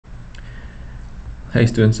Hey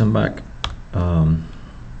students, I'm back. I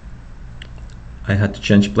had to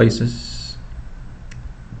change places,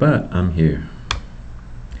 but I'm here.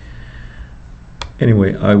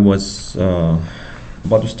 Anyway, I was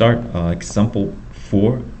about to start example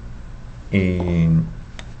 4 in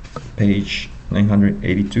page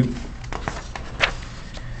 982.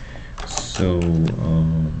 So,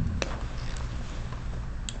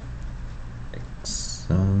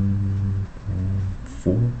 example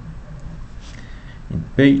 4 in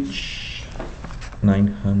page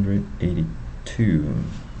 982.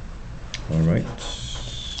 All right,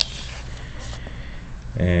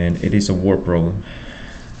 and it is a word problem.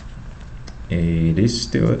 It is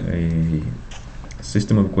still a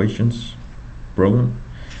system of equations problem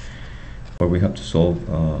where we have to solve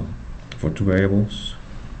for two variables,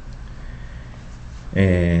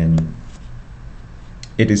 and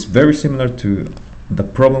it is very similar to the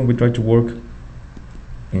problem we tried to work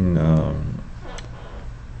in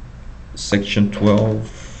section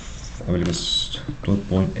 12, I believe it's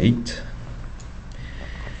 12.8,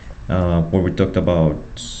 where we talked about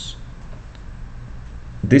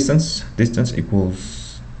distance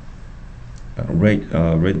equals the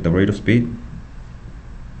rate of speed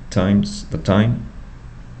times the time,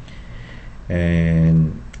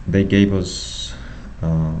 and they gave us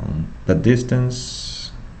the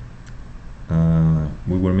distance.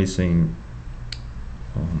 We were missing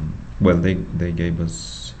well, they gave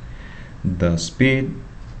us the speed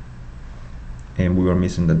and we were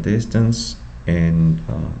missing the distance, and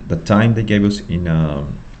the time they gave us in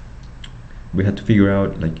we had to figure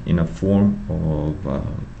out like in a form of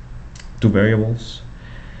two variables.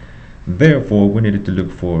 Therefore we needed to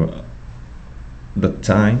look for the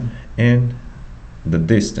time and the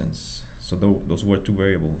distance. So those were two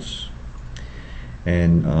variables,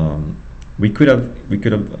 and we could have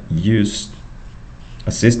used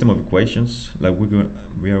a system of equations like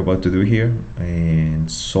we are about to do here and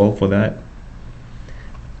solve for that.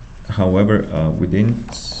 However, we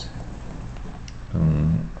didn't,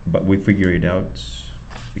 but we figured it out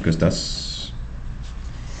because that's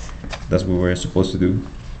what we were supposed to do.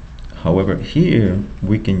 However, here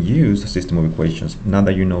we can use a system of equations now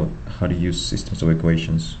that you know how to use systems of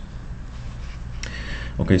equations.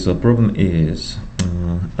 Okay, so the problem is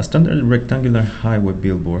a standard rectangular highway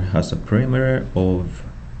billboard has a perimeter of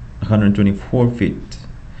 124 feet.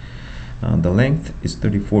 The length is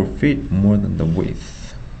 34 feet more than the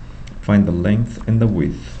width. Find the length and the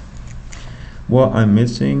width. Well, I'm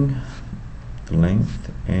missing the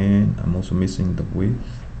length and I'm also missing the width.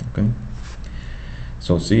 Okay,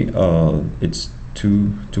 so see, it's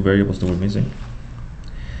two variables that we're missing,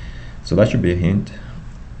 so that should be a hint.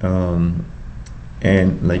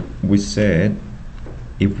 And like we said,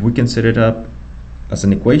 if we can set it up as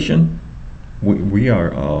an equation, we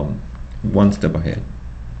are one step ahead.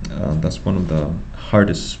 That's one of the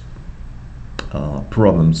hardest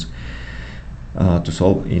problems to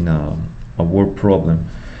solve in a word problem.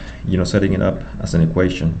 You know, setting it up as an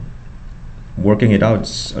equation. Working it out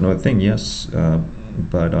is another thing, yes,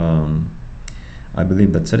 but I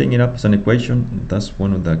believe that setting it up as an equation, that's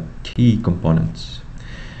one of the key components.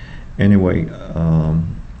 Anyway,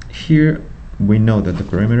 here we know that the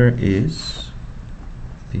perimeter is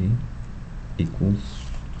P equals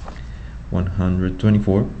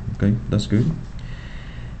 124. Okay, that's good.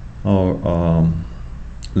 Our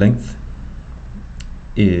length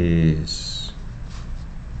is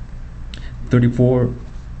 34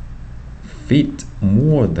 feet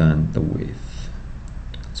more than the width,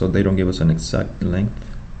 so they don't give us an exact length.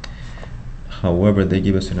 However, they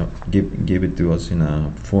give us give it to us in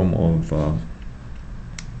a form of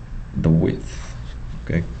the width.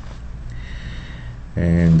 Okay,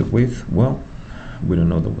 and the width, well, we don't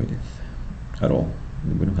know the width at all.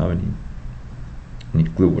 We don't have any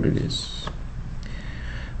clue what it is.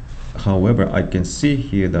 However, I can see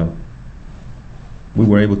here that we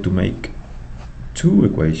were able to make two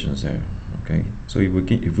equations there. Okay, so if we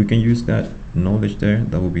can use that knowledge there,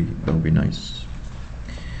 that would be nice.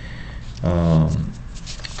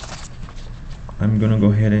 I'm gonna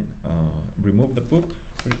go ahead and remove the book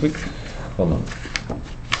pretty quick. Hold on,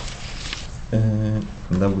 and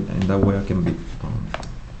that way I can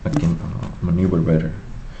maneuver better.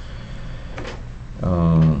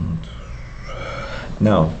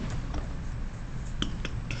 Now,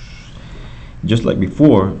 just like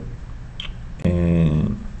before,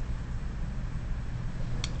 and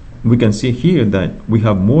we can see here that we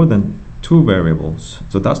have more than two variables,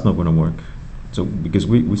 so that's not going to work. So because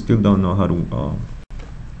we still don't know how to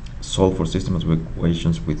solve for systems of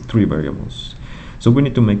equations with three variables, so we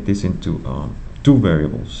need to make this into two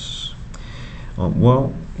variables.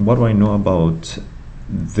 Well, what do I know about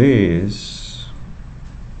this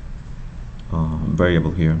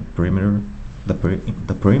variable here, perimeter,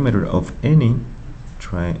 the perimeter of any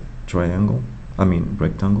triangle, I mean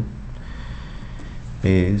rectangle,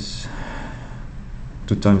 is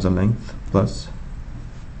 2 times the length plus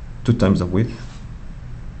 2 times the width.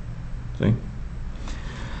 See?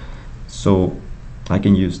 So I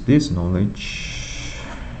can use this knowledge,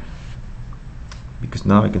 because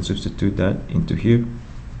now I can substitute that into here,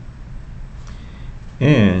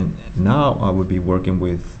 and now I will be working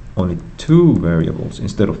with only 2 variables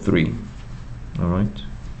instead of 3. All right,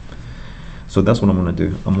 so that's what I'm gonna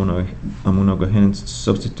do. I'm gonna go ahead and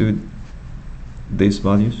substitute these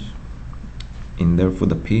values in there for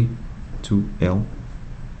the P. 2L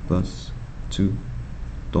plus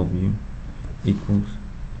 2W equals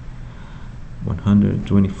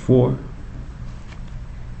 124,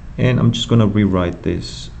 and I'm just gonna rewrite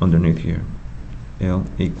this underneath here. L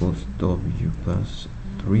equals W plus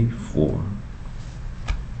 3,4.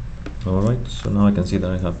 Alright, so now I can see that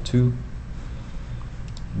I have 2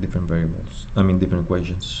 different variables, I mean different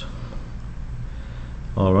equations.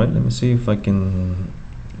 Alright, let me see if I can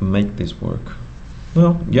make this work.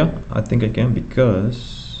 Well, yeah, I think I can,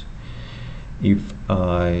 because if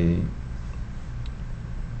I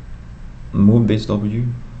move this W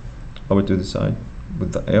over to the side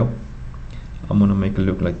with the L, I'm gonna make it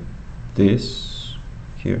look like this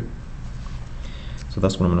here. So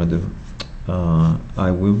that's what I'm gonna do.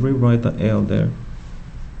 I will rewrite the L there,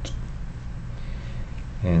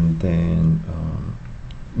 and then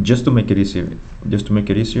just to make it easier,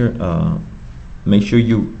 make sure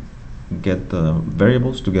you get the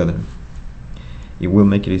variables together. It will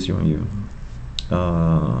make it easier on you.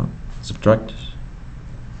 Subtract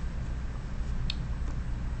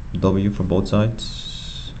W from both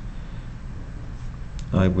sides.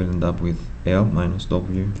 I will end up with L minus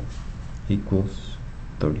W equals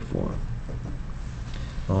 34.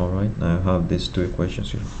 Alright, now I have these 2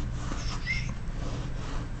 equations here.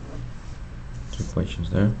 2 equations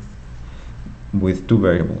there with 2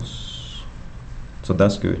 variables. So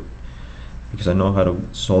that's good, because I know how to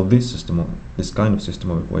solve this kind of system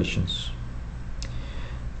of equations.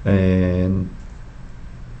 And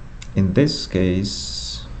in this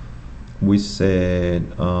case, we said,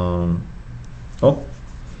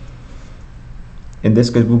 in this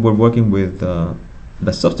case we were working with the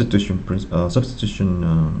substitution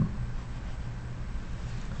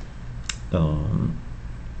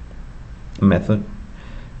method,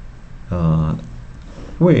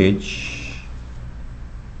 which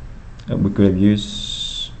we could have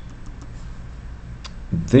used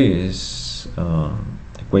this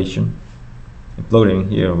equation and plug it in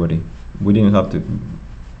here already. We didn't have to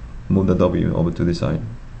move the W over to the side.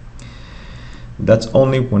 That's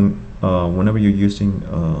only when whenever you're using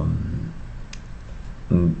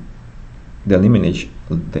the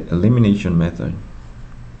elimination method,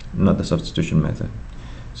 not the substitution method.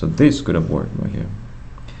 So this could have worked right here,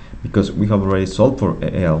 because we have already solved for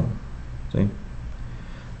L. See?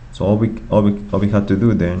 So all we had to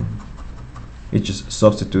do then is just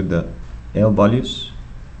substitute the L values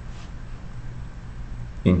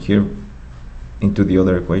in here into the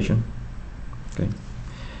other equation. Okay,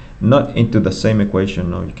 not into the same equation.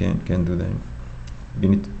 No, you can't do that. You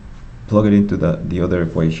need to plug it into the other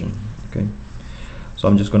equation. Okay, so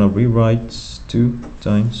I'm just gonna rewrite 2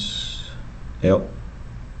 times L,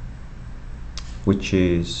 which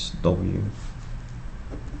is W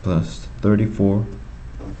plus 34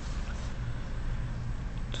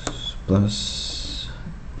 plus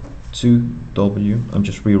 2W. I'm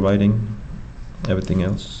just rewriting everything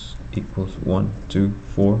else, equals 1, 2,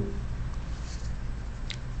 4.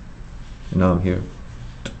 And now I'm here.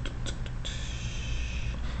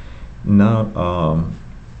 Now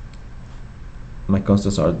my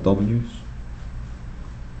constants are W's.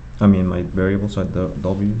 I mean my variables are the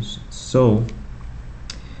W's. So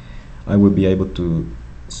I will be able to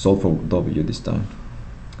solve for W this time.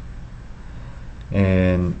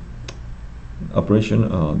 And operation,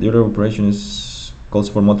 the other operation is calls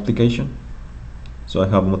for multiplication. So I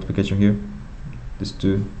have multiplication here, this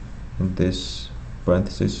 2 and this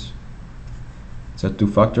parenthesis. So 2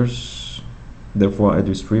 factors. Therefore I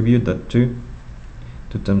distribute that 2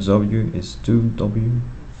 times W is 2W.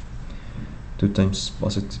 2 times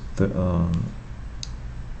positive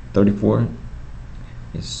 34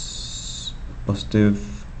 is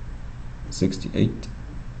positive 68.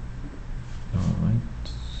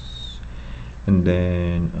 Alright, and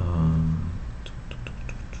then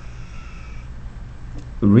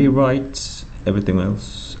rewrite everything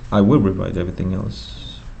else. I will rewrite everything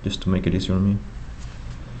else just to make it easier on me,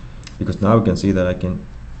 because now we can see that I can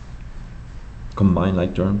combine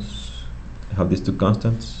like terms. I have these two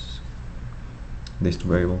constants, these two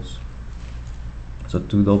variables. So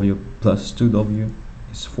 2w plus 2w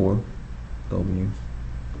is 4w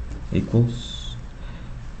equals,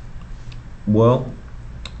 well,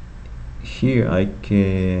 here I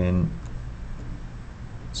can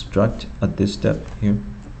subtract at this step here,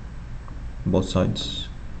 both sides,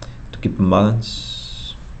 to keep a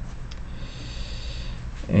balance,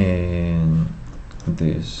 and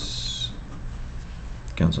this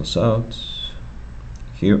cancels out.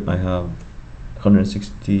 Here I have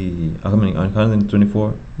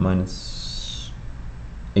 124 minus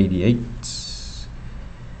 88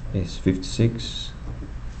 is 56.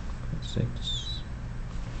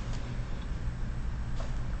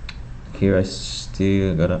 Here I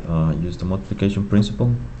still gotta use the multiplication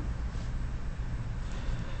principle.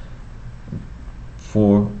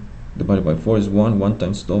 4 divided by 4 is 1. 1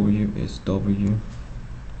 times w is w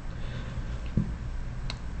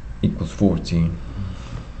equals 14.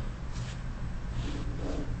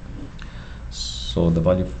 So the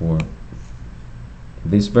value for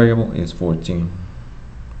this variable is 14.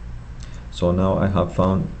 So now I have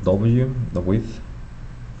found w, the width.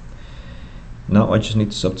 Now I just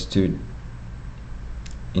need to substitute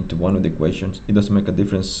into one of the equations. It doesn't make a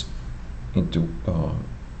difference into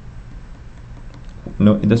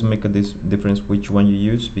no, it doesn't make a difference which one you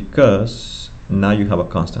use, because now you have a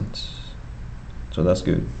constant. So that's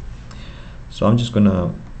good. So I'm just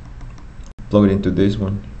gonna plug it into this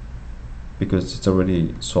one because it's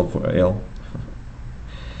already solved for L.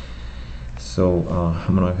 So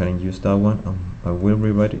I'm gonna go ahead and use that one. I will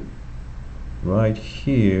rewrite it right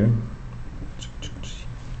here,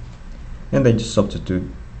 and then just substitute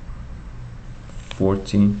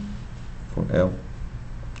 14 for L,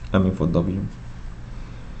 for W.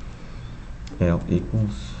 L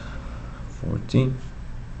equals 14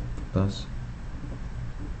 plus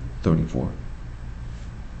 34,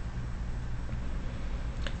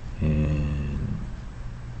 and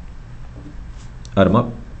add them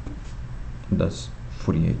up. That's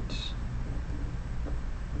 48.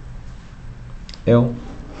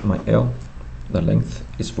 My L, the length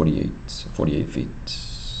is 48 feet.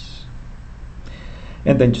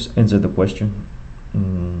 And then just answer the question.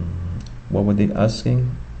 What were they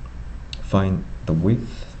asking? Find the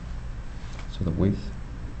width. So the width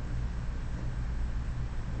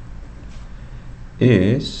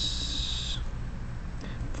is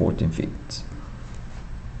 14 feet.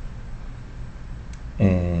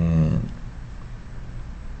 And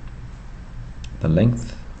the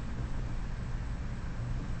length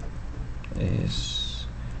is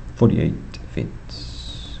 48 feet.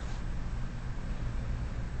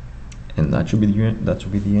 And that should be the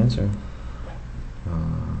answer.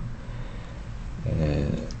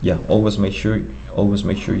 Yeah, always make sure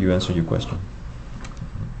you answer your question.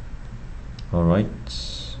 All right.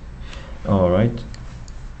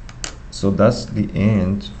 So that's the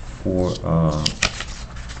end for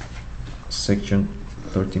section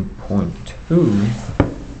 13.2.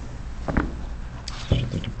 Section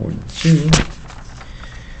 13.2.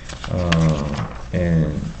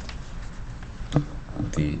 And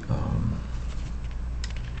the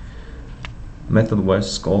method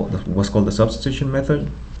was called the substitution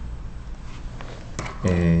method.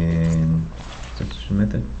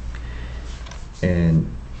 And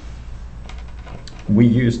we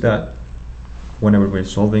use that whenever we're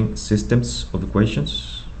solving systems of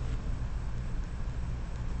equations,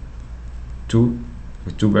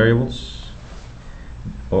 with two variables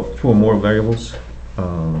or two or more variables,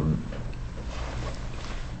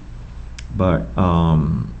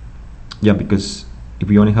 yeah, because if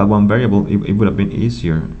we only have one variable, it would have been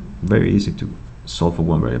very easy to solve for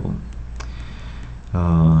one variable.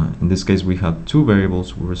 In this case, we have two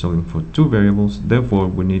variables. We're solving for two variables. Therefore,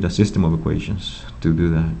 we need a system of equations to do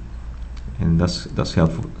that, and that's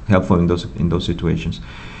helpful in those situations.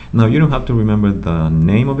 Now, you don't have to remember the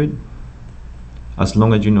name of it, as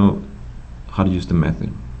long as you know how to use the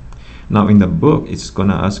method. Now, in the book, it's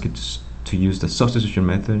gonna ask you to use the substitution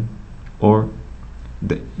method or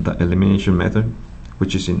the elimination method,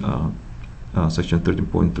 which is in section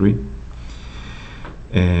 13.3,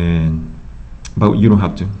 but you don't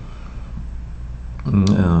have to.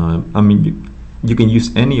 You can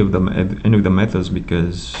use any of the methods,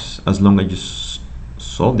 because as long as you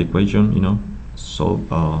solve the equation, solve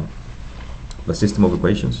the system of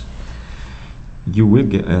equations, you will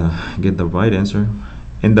get the right answer.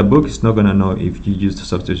 And the book is not gonna know if you use the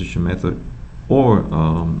substitution method or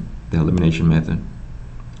the elimination method,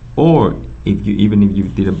 or even if you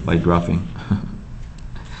did it by graphing.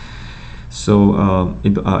 So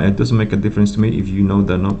it doesn't make a difference to me if you know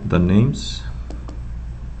the names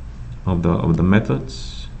of the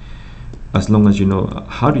methods, as long as you know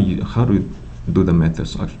how to do the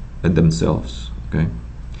methods themselves. Okay.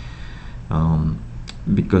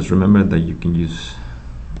 Because remember that you can use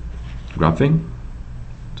graphing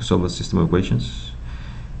to solve a system of equations.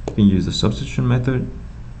 You can use the substitution method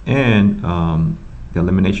and the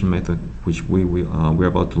elimination method, which we're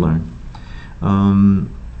about to learn.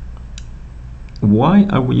 Why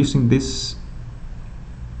are we using this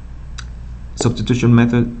substitution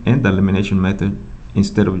method and the elimination method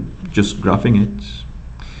instead of just graphing it?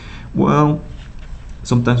 Well,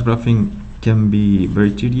 sometimes graphing can be very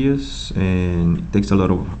tedious and it takes a lot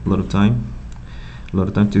of time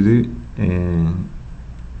to do, and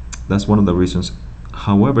that's one of the reasons.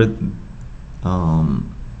 However,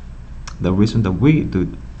 the reason that we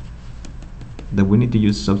need to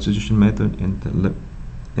use substitution method and the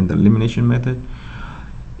elimination method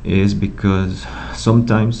is because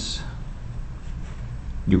sometimes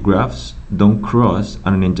your graphs don't cross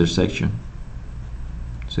at an intersection.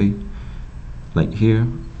 See, like here,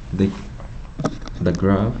 the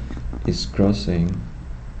graph is crossing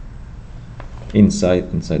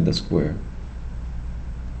inside the square,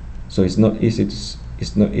 so it's not easy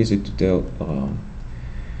to tell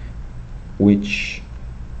which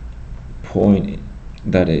point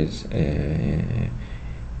that is.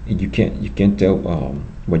 You can't tell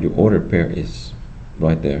what your order pair is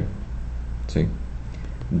right there. See,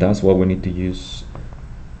 that's why we need to use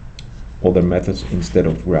other methods instead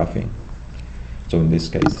of graphing. So in this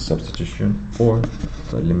case, the substitution or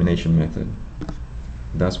the elimination method.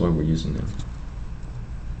 That's why we're using them.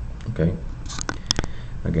 Okay.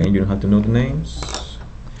 Again, you don't have to know the names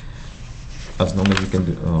as long as you can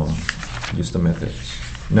use the methods.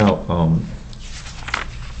 Now, I'm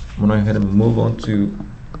going to go ahead and move on to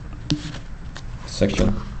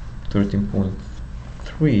section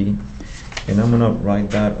 13.3, and I'm going to write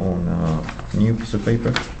that on a new piece of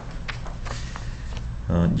paper,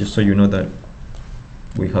 just so you know that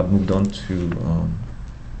we have moved on to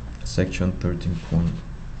section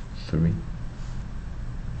 13.3,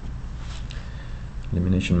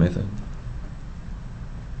 elimination method.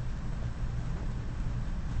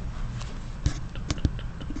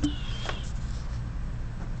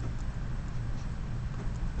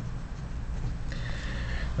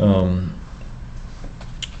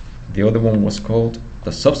 The other one was called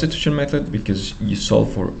the substitution method because you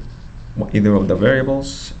solve for either of the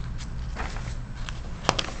variables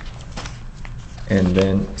and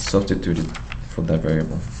then substitute it for that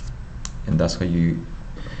variable, and that's how you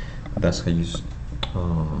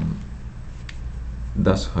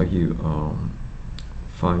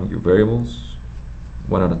find your variables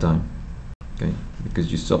one at a time. Okay, because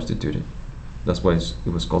you substitute it. That's why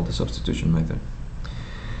it was called the substitution method.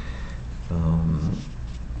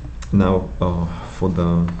 Now, for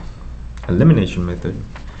the elimination method,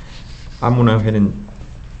 I'm gonna go ahead and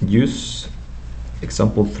use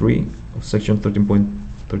example 3 of section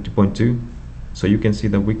 13.2, so you can see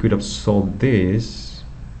that we could have solved this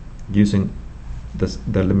using the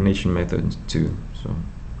elimination method too. So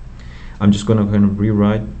I'm just gonna go ahead and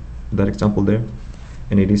rewrite that example there,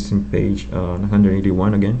 and it is in page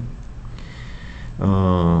 181 again.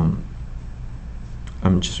 I'm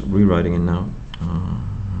just rewriting it now.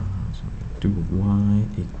 2y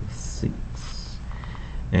equals 6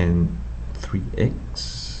 and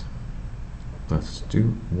 3x plus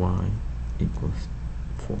 2y equals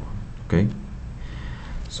 4. Okay,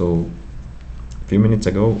 so a few minutes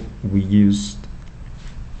ago we used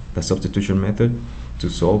the substitution method to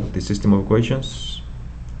solve the system of equations.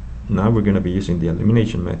 Now we're going to be using the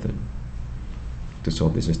elimination method to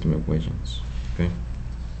solve the system of equations. Okay,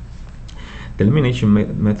 the elimination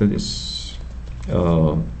method is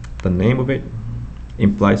the name of it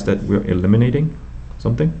implies that we're eliminating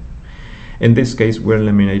something. In this case, we're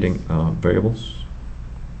eliminating variables.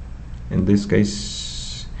 In this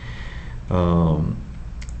case, we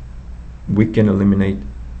can eliminate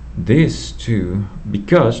this too,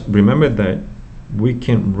 because remember that we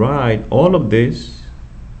can write all of this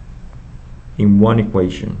in one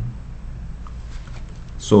equation.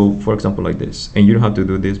 So for example, like this, and you don't have to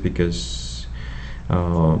do this because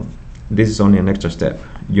this is only an extra step.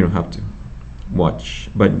 You don't have to watch,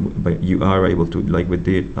 but you are able to, like we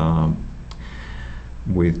did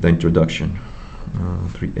with the introduction.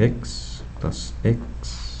 3x plus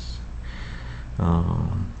x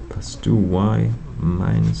plus 2y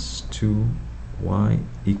minus 2y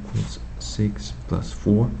equals 6 plus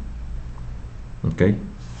 4. Okay,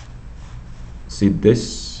 see,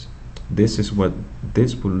 this is what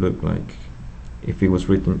this would look like if it was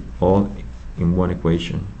written all in one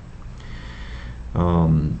equation.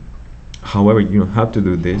 However, you don't have to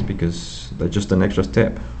do this because that's just an extra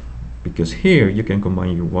step, because here you can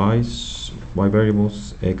combine your y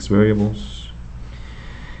variables, x variables,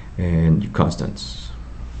 and your constants.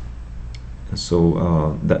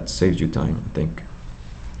 So that saves you time, I think.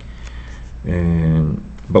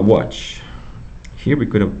 But watch, here we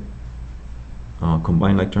could have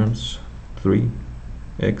combined like terms.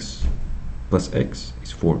 3x plus x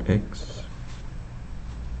is 4x,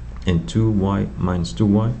 and 2y minus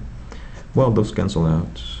 2y, well, those cancel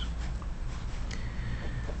out.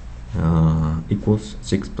 Equals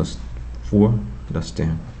 6 plus 4, that's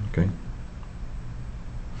 10. Okay,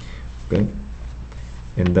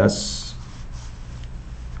 and that's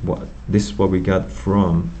what this is what we got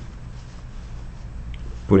from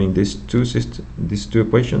putting these two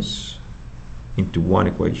equations into one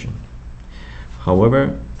equation.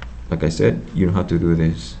 However, like I said, you don't have to do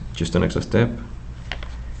this, just an extra step,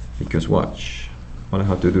 because watch, all I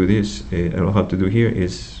have to do all I have to do here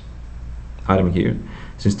is add them here,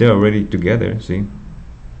 since they're already together. See,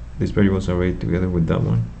 these variables are already together with that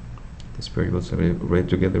one, these variables are already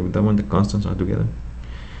together with that one, the constants are together,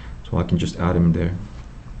 so I can just add them there.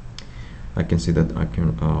 I can see that I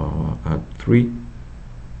can add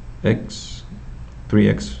 3x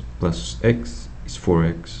plus x is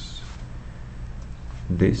 4x.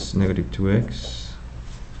 This negative 2x,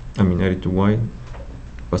 I mean negative 2y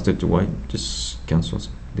plus 2y just cancels,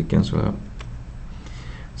 they cancel out.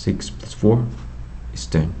 6 plus 4 is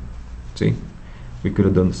 10. See, we could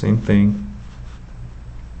have done the same thing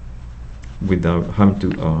without having to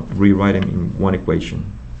rewrite them in one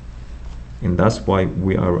equation, and that's why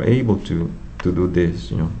we are able to do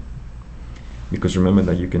this, you know, because remember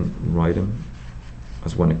that you can write them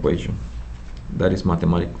as one equation. That is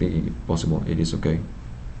mathematically possible, it is okay.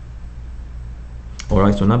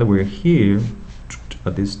 Alright, so now that we're here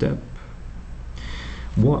at this step,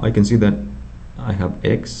 well, I can see that I have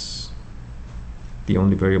x, the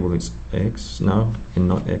only variable is x now and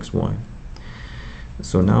not xy.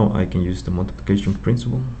 So now I can use the multiplication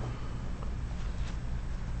principle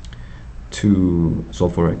to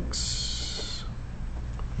solve for x.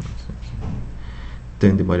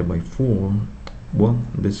 10 divided by 4, well,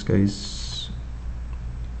 in this case,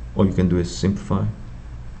 all you can do is simplify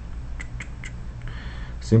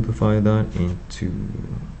that into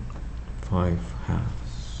 5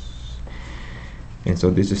 halves. And so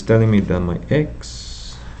this is telling me that my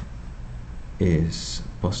x is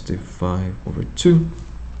positive 5 over 2.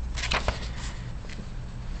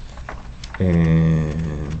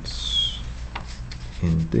 And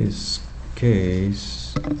in this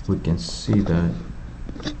case, we can see that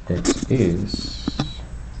x is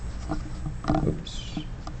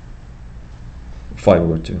 5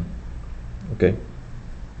 over 2. Okay,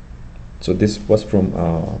 so this was from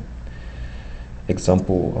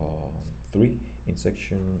example 3 in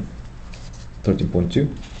section 13.2.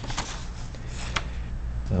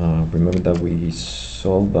 Remember that we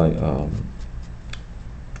solved the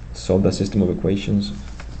system of equations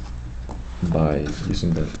by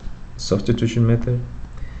using the substitution method,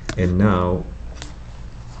 and now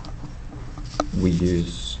we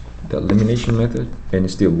use the elimination method, and it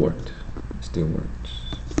still worked.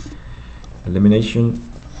 Elimination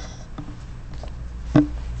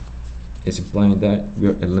is implying that we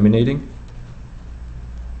are eliminating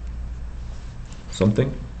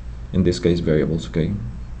something, in this case variables. Okay,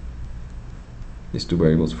 these two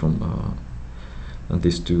variables from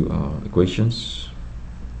these two equations,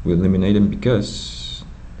 we eliminate them because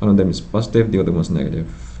one of them is positive, the other one's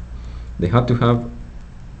negative. They have to have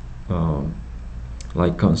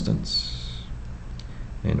like constants,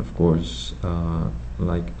 and of course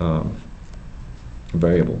like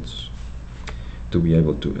variables, to be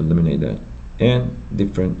able to eliminate that, and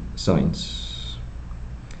different signs.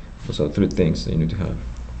 Those are 3 things that you need to have.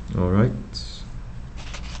 All right,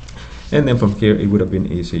 and then from here it would have been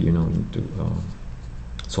easy, you know, to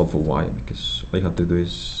solve for y, because all you have to do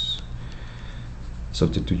is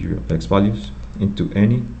substitute your x values into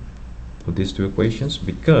any of these 2 equations,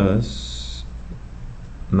 because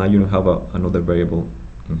now you don't have another variable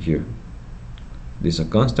in here. These are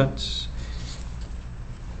constants.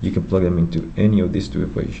 You can plug them into any of these 2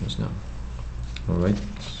 equations now. All right,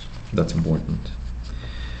 that's important.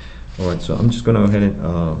 All right, so I'm just gonna go ahead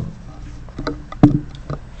and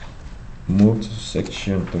move to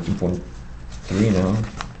section 13.3 now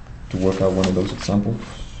to work out one of those examples.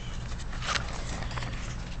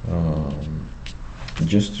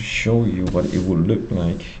 Just to show you what it would look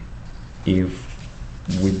like if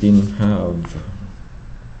we didn't have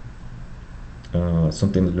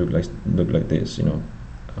something that look like this, you know,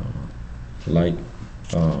 like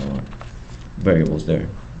variables there.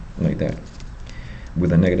 like that,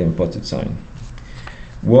 with a negative and positive sign.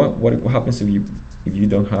 What happens if you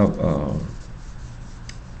don't have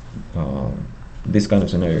this kind of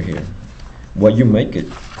scenario here? Well, you make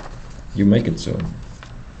it so.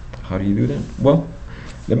 How do you do that? Well,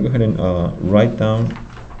 let me go ahead and write down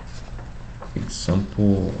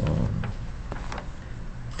example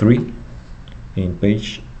 3 in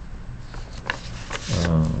page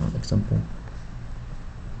example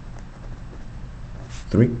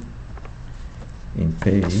 3 in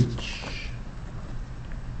page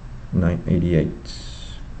 988.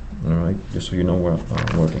 All right, just so you know where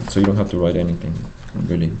I'm working, so you don't have to write anything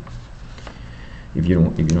really if you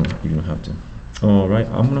don't have to. All right,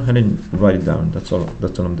 I'm gonna go ahead and write it down. That's all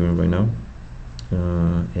I'm doing right now.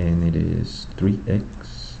 And it is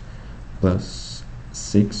 3x plus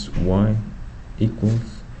 6y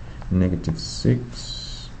equals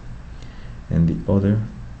 -6, and the other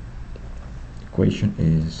equation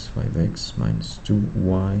is 5x minus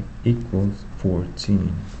 2y equals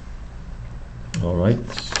 14. All right,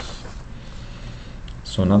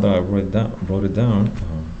 so now that I wrote it down,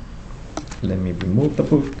 let me remove the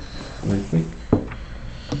book really quick,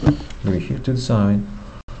 move it here to the side,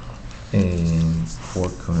 and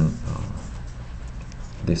work on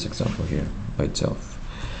this example here by itself.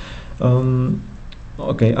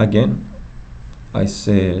 Okay, again,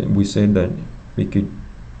 we said that we could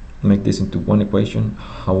make this into one equation.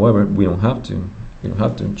 However, we don't have to. You don't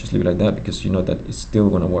have to just leave it like that, because you know that it's still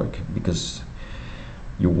going to work, because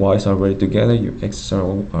your y's are already together, your x's are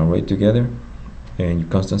already together, and your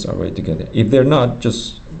constants are already together. If they're not,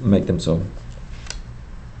 just make them so.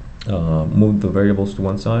 Move the variables to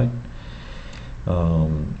one side,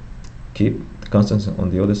 keep the constants on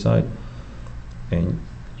the other side, and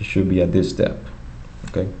you should be at this step.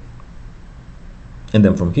 Okay, and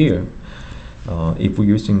then from here, if we're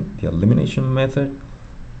using the elimination method,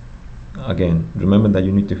 again, remember that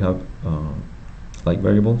you need to have like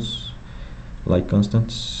variables, like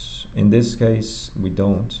constants. In this case, we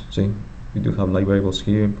don't. See, we do have like variables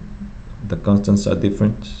here. The constants are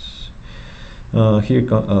different. Here,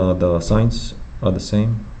 the signs are the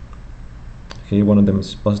same. Here, one of them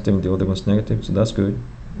is positive and the other one's negative, so that's good.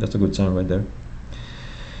 That's a good sign right there.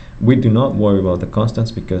 We do not worry about the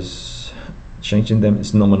constants, because changing them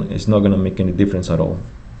is not going to make any difference at all.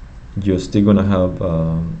 You're still going to have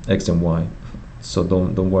x and y, so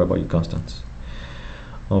don't worry about your constants.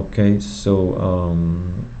 Okay, so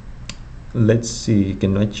let's see,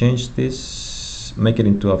 can I change this, make it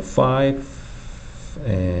into a 5?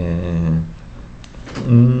 And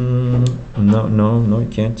no, you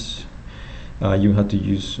can't. You have to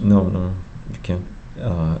use, no, you can't,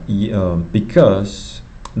 because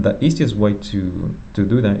the easiest way to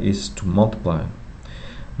do that is to multiply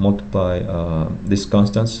these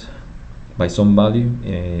constants by some value,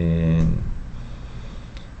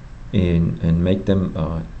 and make them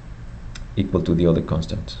equal to the other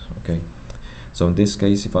constant. Okay, so in this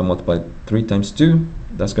case, if I multiply 3 times 2,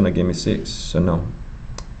 that's gonna give me 6. So no,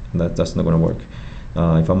 that's not gonna work.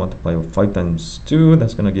 If I multiply 5 times 2,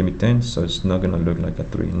 that's gonna give me 10. So it's not gonna look like a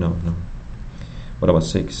 3. No. What about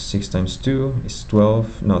 6? 6 times 2 is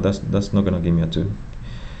 12. No, that's not gonna give me a 2.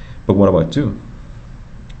 But what about 2?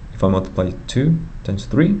 If I multiply 2 times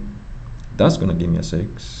 3, that's gonna give me a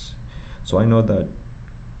 6. So I know that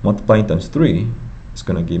multiplying times 3 is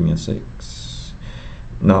gonna give me a 6.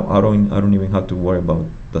 Now I don't even have to worry about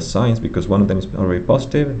the signs, because one of them is already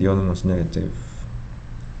positive, the other one is negative.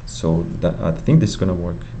 So that, I think this is gonna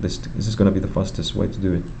work. This is gonna be the fastest way to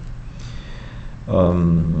do it.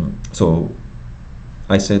 So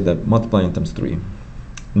I said that multiplying times 3.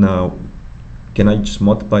 Now, can I just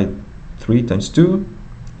multiply 3 times 2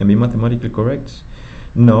 and be mathematically correct?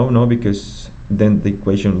 No, because then the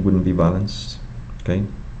equation wouldn't be balanced. Okay.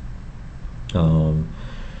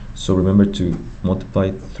 So remember to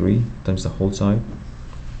multiply 3 times the whole side.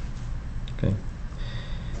 Okay.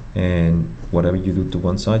 And whatever you do to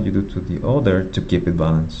one side, you do to the other to keep it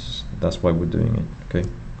balanced. That's why we're doing it. Okay.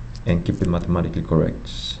 And keep it mathematically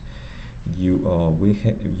correct. You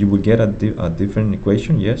will get a different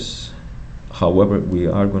equation, yes. However, we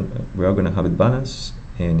are going to have it balanced,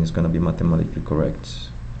 and it's going to be mathematically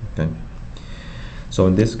correct. Okay. So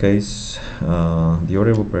in this case, the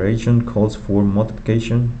order of operation calls for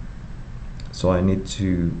multiplication. So I need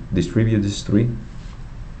to distribute this 3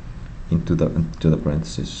 into the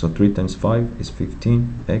parentheses. So 3 times 5 is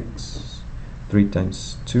 15x. 3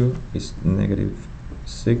 times 2 is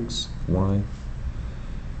 -6y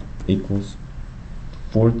equals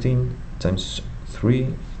 14 times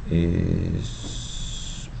 3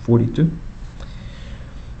 is 42.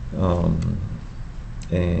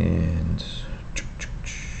 And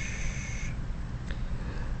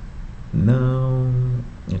now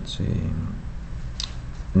let's see.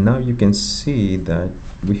 Now you can see that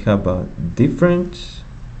we have a different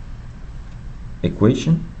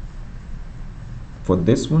equation for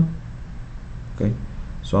this one. Okay,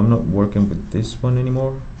 so I'm not working with this one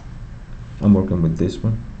anymore, I'm working with this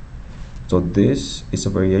one. So this is a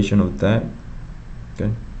variation of that.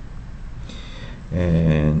 Okay,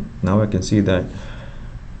 and now I can see that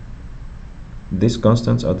these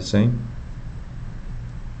constants are the same,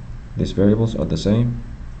 these variables are the same,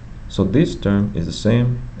 so this term is the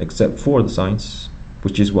same except for the signs,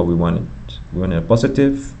 which is what we wanted. We wanted a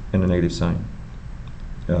positive and a negative sign.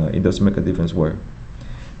 It doesn't make a difference where,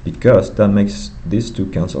 because that makes these two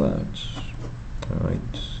cancel out.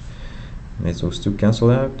 Alright, makes those two cancel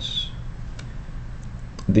out.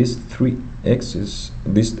 These three x's,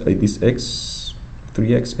 this x,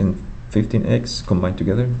 3x and 15x combined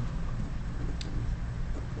together,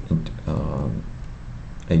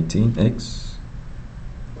 18x.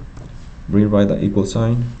 Rewrite the equal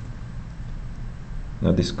sign.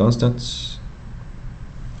 Now these constants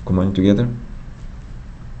combined together,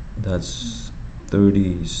 that's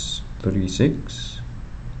 36.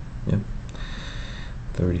 Yeah,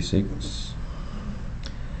 36.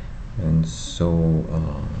 And so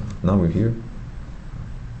now we're here.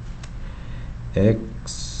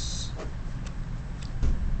 X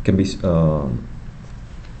can be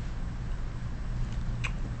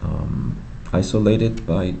isolated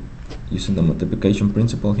by using the multiplication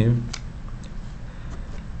principle here.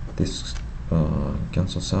 This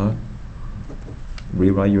cancels out.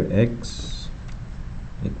 Rewrite your x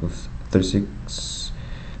equals 36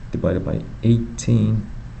 divided by 18,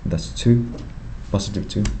 that's 2, positive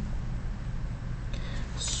 2.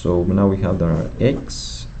 So now we have that our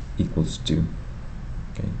x equals 2,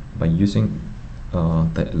 okay, by using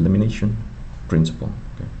the elimination principle,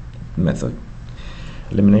 okay, method.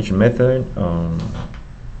 Elimination method,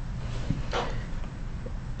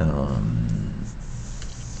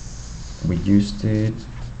 we used it,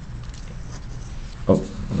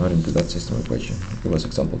 not into that system of equation, it was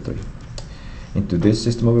example 3, into this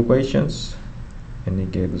system of equations, and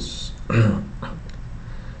it gave us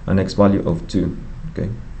an x value of 2. Okay,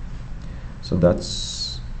 so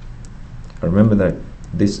that's, remember that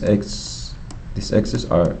these x's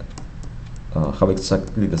are have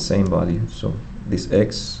exactly the same value, so this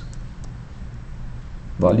x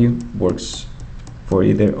value works for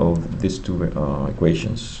either of these two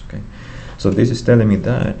equations. Okay, so this is telling me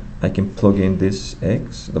that I can plug in this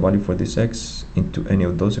x, the value for this x, into any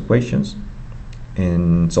of those equations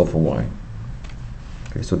and solve for y.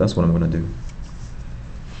 Okay, so that's what I'm gonna do.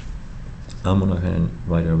 I'm gonna go ahead and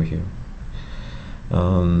write it over here.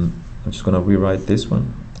 I'm just gonna rewrite this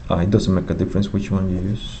one. It doesn't make a difference which one you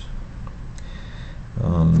use,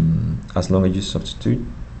 as long as you substitute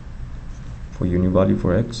for your new value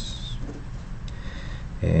for x,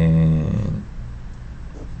 and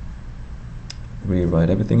rewrite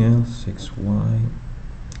everything else. 6y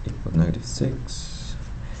equals -6.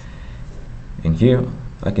 And here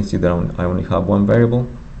I can see that I only have one variable,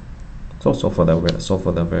 so solve for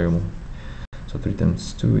that variable. So 3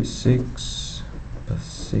 times 2 is 6,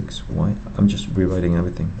 plus 6y. I'm just rewriting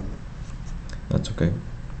everything. That's okay.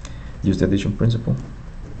 Use the addition principle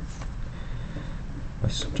by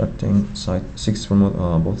subtracting 6 from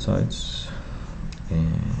both sides,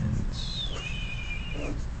 and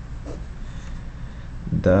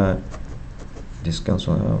that this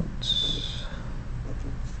cancel out.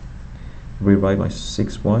 Rewrite by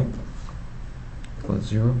 6y equals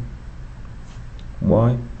 0.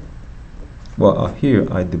 Y, well, here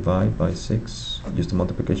I divide by 6, use the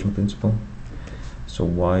multiplication principle, so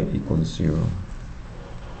y equals 0.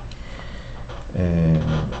 And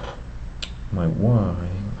my y,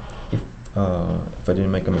 if I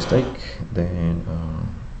didn't make a mistake, then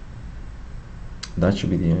that should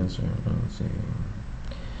be the answer. Let's see.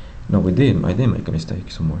 No, I did make a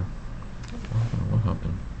mistake somewhere. What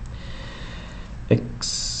happened?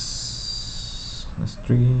 X, that's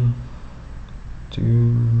 3. 3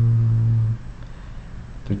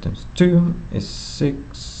 times 2 is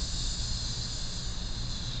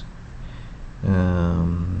 6.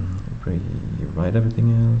 Rewrite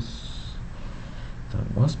everything else. That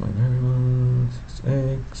was my variable.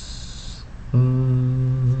 6x.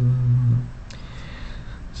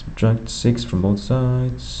 Subtract 6 from both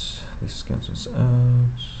sides. This cancels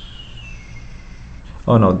out.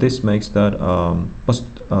 Oh no, this makes that well,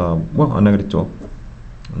 a -12.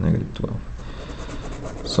 A -12.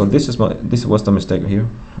 So this was the mistake here.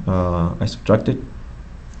 I subtracted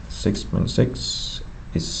 6 minus 6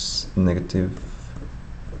 is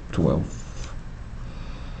 -12.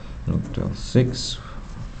 6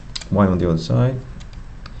 y on the other side.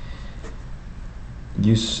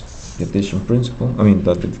 Use the addition principle, I mean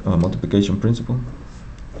the multiplication principle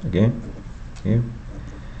again here.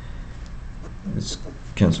 Let's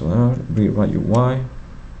cancel out, rewrite your y.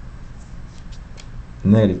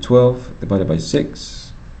 Negative 12 divided by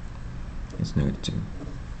 6 is negative 2.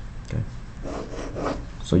 Okay,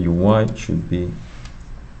 so your y should be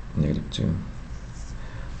negative 2.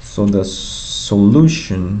 So the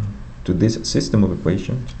solution to this system of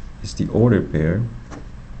equations is the order pair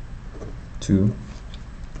 2,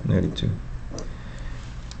 negative 2.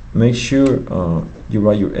 Make sure you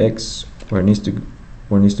write your x where it needs to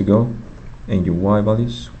go, and your y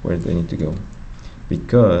values where they need to go,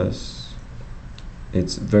 because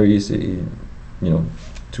it's very easy,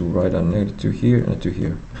 to write a negative 2 here and a 2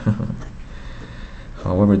 here.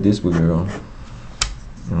 However, this will be wrong.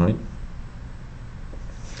 Alright.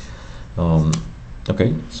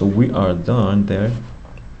 Okay, so we are done there.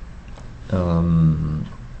 And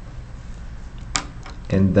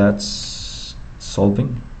that's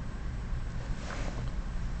solving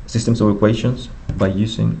systems of equations by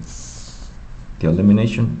using the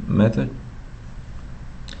elimination method.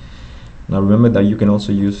 Now remember that you can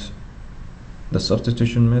also use the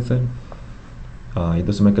substitution method. It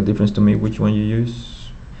doesn't make a difference to me which one you use.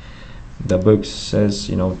 The book says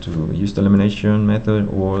to use the elimination method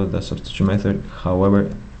or the substitution method. However,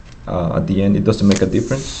 at the end it doesn't make a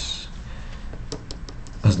difference.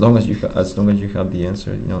 As long as you have the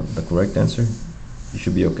answer, the correct answer, you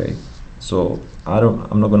should be okay. So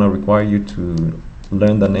I'm not gonna require you to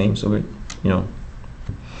learn the names of it,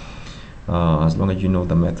 as long as you know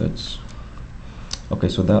the methods. Okay,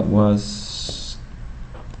 so that was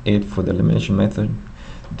it for the elimination method.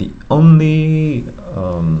 The only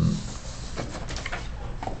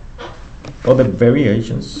other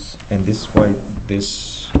variations, and this is why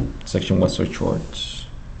this section was so short.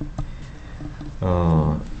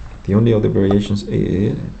 The only other variations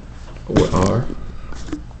are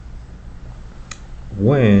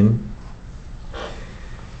when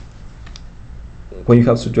you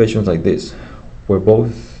have situations like this, where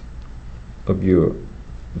both of your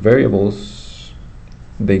variables,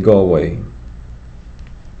 they go away.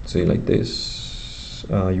 Say like this,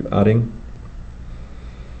 you're adding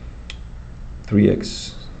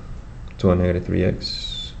 3x to a negative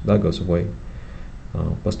 3x, that goes away.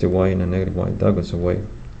 Positive y and a negative y, that goes away.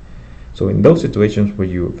 So in those situations where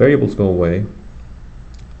your variables go away,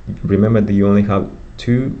 remember that you only have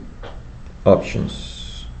two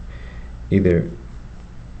options. Either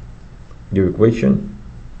your equation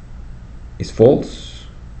is false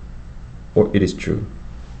or it is true.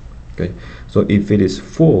 Okay, so if it is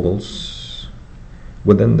false,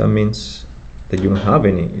 well, then that means that you don't have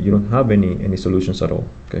any solutions at all.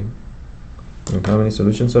 Okay, you don't have any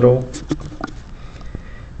solutions at all,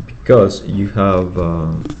 because you have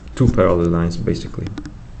two parallel lines basically.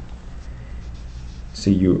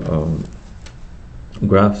 See, your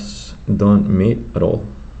graphs don't meet at all,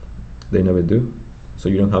 they never do, so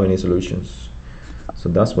you don't have any solutions. So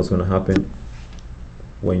that's what's going to happen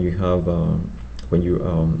when you have when your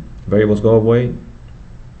variables go away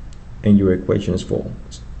and your equation is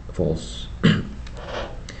false.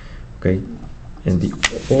 Okay, and the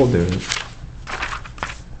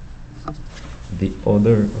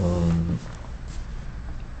other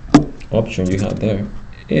option you have there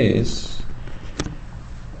is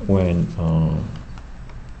when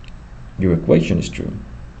your equation is true.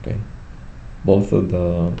 Okay, both of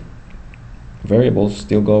the variables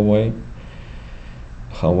still go away,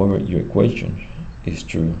 however your equation is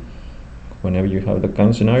true. Whenever you have the kind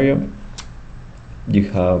of scenario, you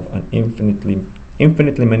have an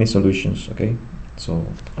infinitely many solutions. Okay, so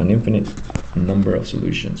an infinite number of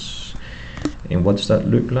solutions. And what does that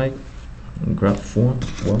look like in graph form?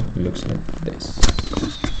 Well, it looks like this.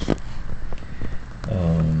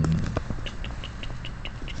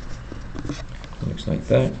 Looks like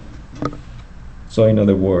that. So in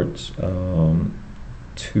other words,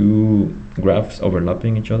 two graphs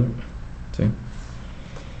overlapping each other. See?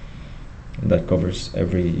 And that covers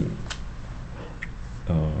every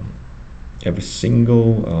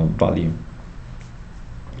single value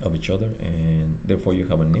of each other, and therefore you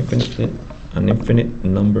have an infinite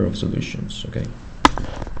number of solutions. Okay,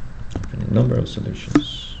 infinite number of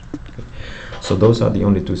solutions. Okay. So those are the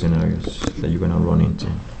only two scenarios that you're gonna run into.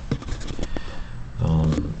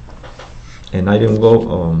 And I didn't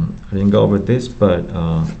go over this, but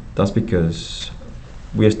that's because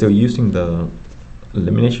we are still using the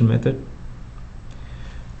elimination method.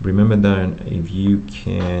 Remember that if you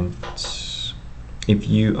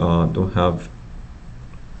don't have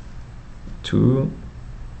two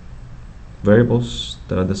variables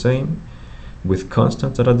that are the same with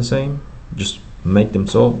constants that are the same, just make them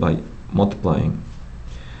solve by multiplying.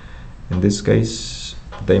 In this case,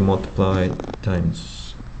 they multiplied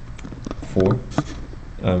times 4.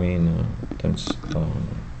 I mean, times,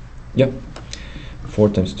 yeah, 4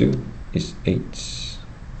 times 2 is 8.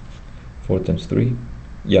 4 times 3,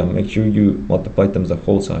 yeah, make sure you multiply times the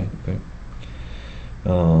whole side, okay?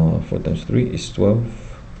 4 times 3 is 12.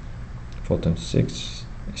 4 times 6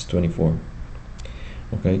 is 24,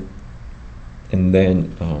 okay? And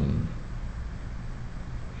then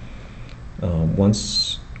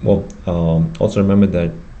also remember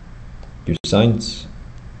that your signs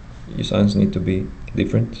need to be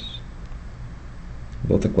different,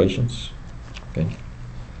 both equations, okay?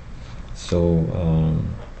 So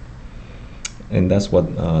and that's what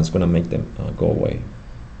is going to make them go away,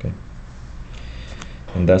 okay?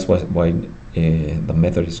 And that's why the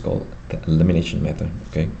method is called the elimination method,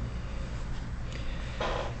 okay?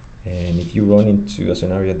 And if you run into a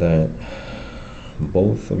scenario that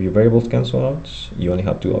both of your variables cancel out, you only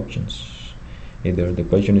have two options. Either the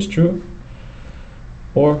equation is true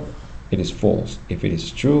or it is false. If it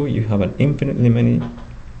is true, you have an infinitely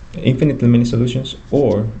many solutions,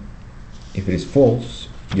 or if it is false,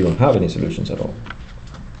 you don't have any solutions at all.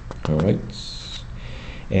 All right,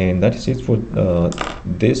 and that is it for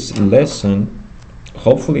this lesson.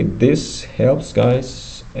 Hopefully this helps,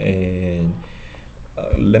 guys, and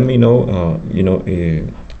let me know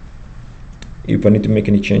if I need to make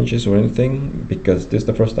any changes or anything, because this is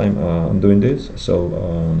the first time I'm doing this. So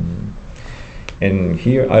and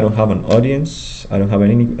here I don't have an audience, I don't have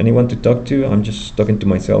anyone to talk to, I'm just talking to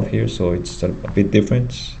myself here, so it's a bit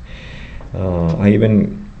different. I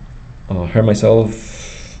even heard myself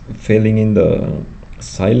filling in the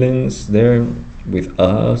silence there with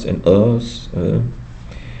us and us,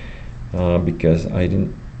 because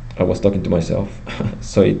I was talking to myself.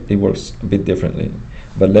 So it works a bit differently.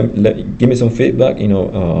 But give me some feedback,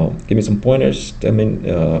 give me some pointers, tell me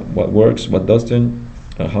what works, what doesn't,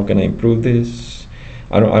 how can I improve this.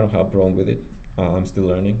 I don't have a problem with it. I'm still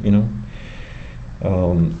learning,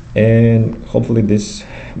 and hopefully this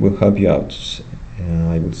will help you out.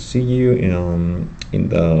 I will see you in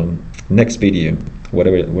the next video,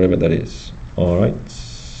 whatever that is. All right.